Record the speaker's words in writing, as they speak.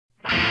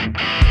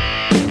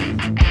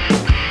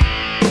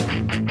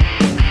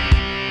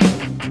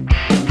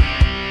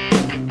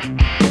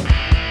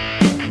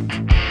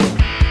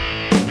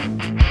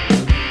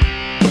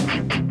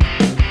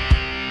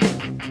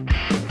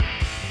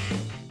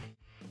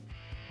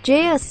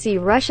JSC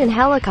Russian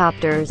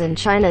helicopters and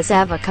China's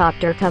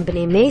Avicopter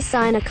company may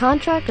sign a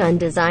contract on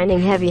designing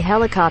heavy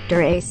helicopter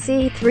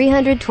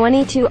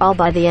AC322 all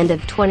by the end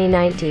of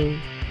 2019.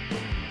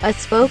 A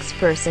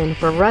spokesperson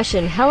for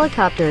Russian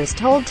helicopters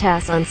told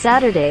TASS on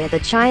Saturday at the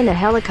China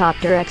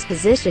Helicopter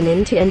Exposition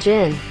in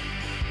Tianjin.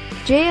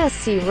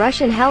 JSC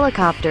Russian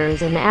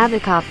helicopters and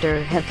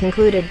Avicopter have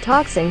concluded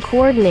talks and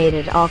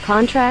coordinated all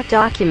contract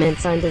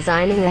documents on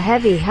designing a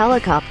heavy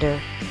helicopter.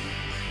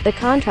 The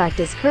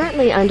contract is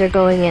currently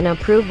undergoing an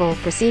approval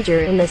procedure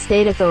in the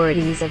state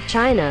authorities of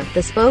China, the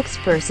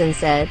spokesperson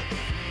said.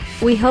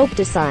 "We hope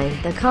to sign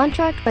the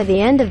contract by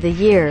the end of the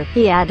year,"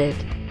 he added.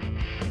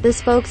 The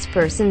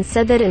spokesperson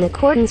said that in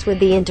accordance with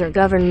the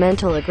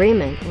intergovernmental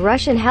agreement,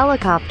 Russian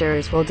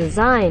helicopters will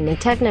design a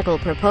technical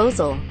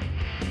proposal.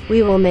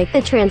 "We will make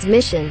the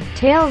transmission,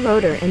 tail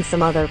rotor and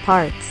some other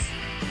parts.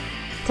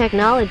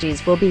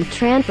 Technologies will be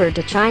transferred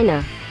to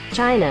China.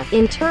 China,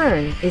 in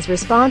turn, is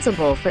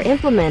responsible for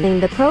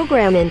implementing the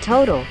program in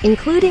total,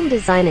 including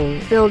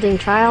designing, building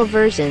trial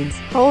versions,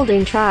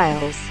 holding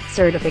trials,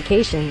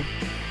 certification,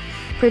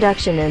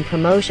 production and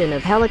promotion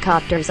of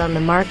helicopters on the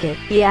market,"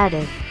 he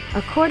added.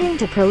 According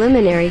to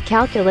preliminary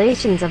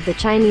calculations of the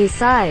Chinese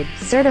side,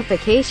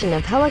 certification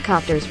of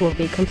helicopters will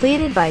be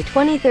completed by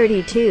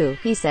 2032,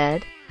 he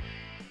said.